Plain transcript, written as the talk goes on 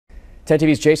10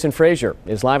 TV's Jason Frazier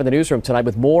is live in the newsroom tonight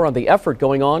with more on the effort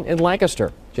going on in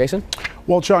Lancaster. Jason?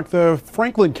 Well, Chuck, the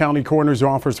Franklin County Coroner's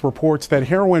Office reports that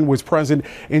heroin was present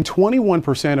in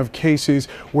 21% of cases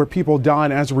where people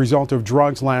died as a result of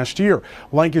drugs last year.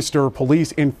 Lancaster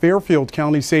police in Fairfield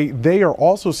County say they are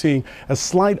also seeing a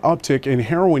slight uptick in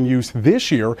heroin use this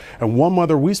year. And one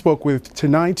mother we spoke with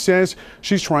tonight says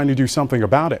she's trying to do something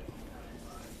about it.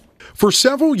 For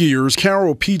several years,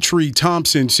 Carol Petrie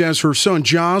Thompson says her son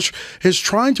Josh has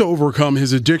tried to overcome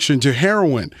his addiction to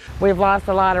heroin. We've lost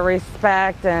a lot of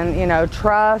respect and,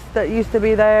 trust that used to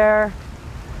be there.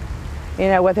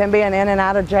 With him being in and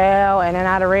out of jail and in and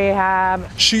out of rehab.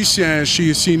 She says she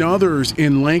has seen others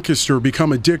in Lancaster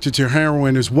become addicted to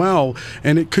heroin as well,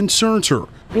 and it concerns her.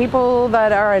 People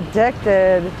that are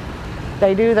addicted,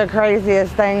 they do the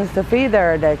craziest things to feed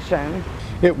their addiction.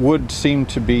 It would seem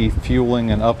to be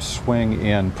fueling an upswing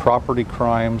in property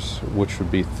crimes, which would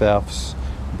be thefts,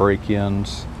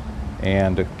 break-ins,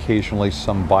 and occasionally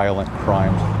some violent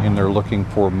crimes. And they're looking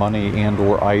for money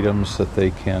and/or items that they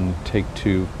can take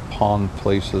to pawn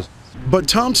places. But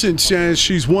Thompson says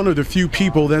she's one of the few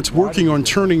people that's working on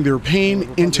turning their pain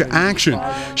into action.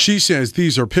 She says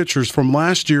these are pictures from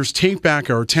last year's Take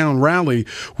Back Our Town rally,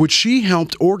 which she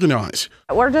helped organize.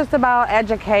 We're just about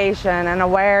education and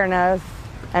awareness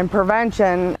and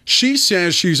prevention. She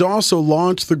says she's also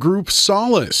launched the group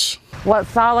Solace. What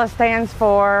Solace stands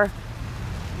for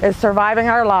is surviving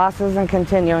our losses and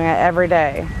continuing it every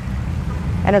day.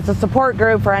 And it's a support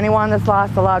group for anyone that's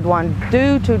lost a loved one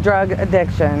due to drug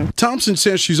addiction. Thompson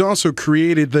says she's also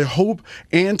created the Hope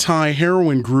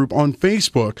Anti-Heroin group on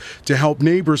Facebook to help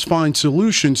neighbors find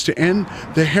solutions to end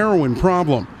the heroin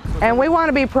problem. And we want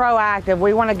to be proactive.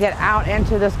 We want to get out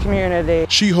into this community.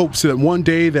 She hopes that one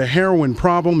day the heroin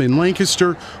problem in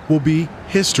Lancaster will be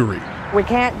history. We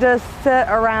can't just sit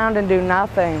around and do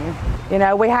nothing.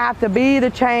 We have to be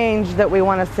the change that we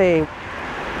want to see.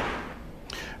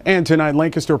 And tonight,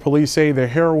 Lancaster police say the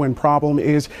heroin problem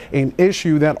is an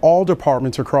issue that all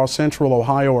departments across central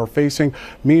Ohio are facing.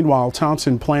 Meanwhile,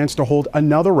 Thompson plans to hold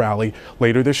another rally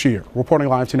later this year. Reporting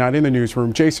live tonight in the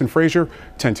newsroom, Jason Frazier,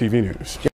 10 TV News.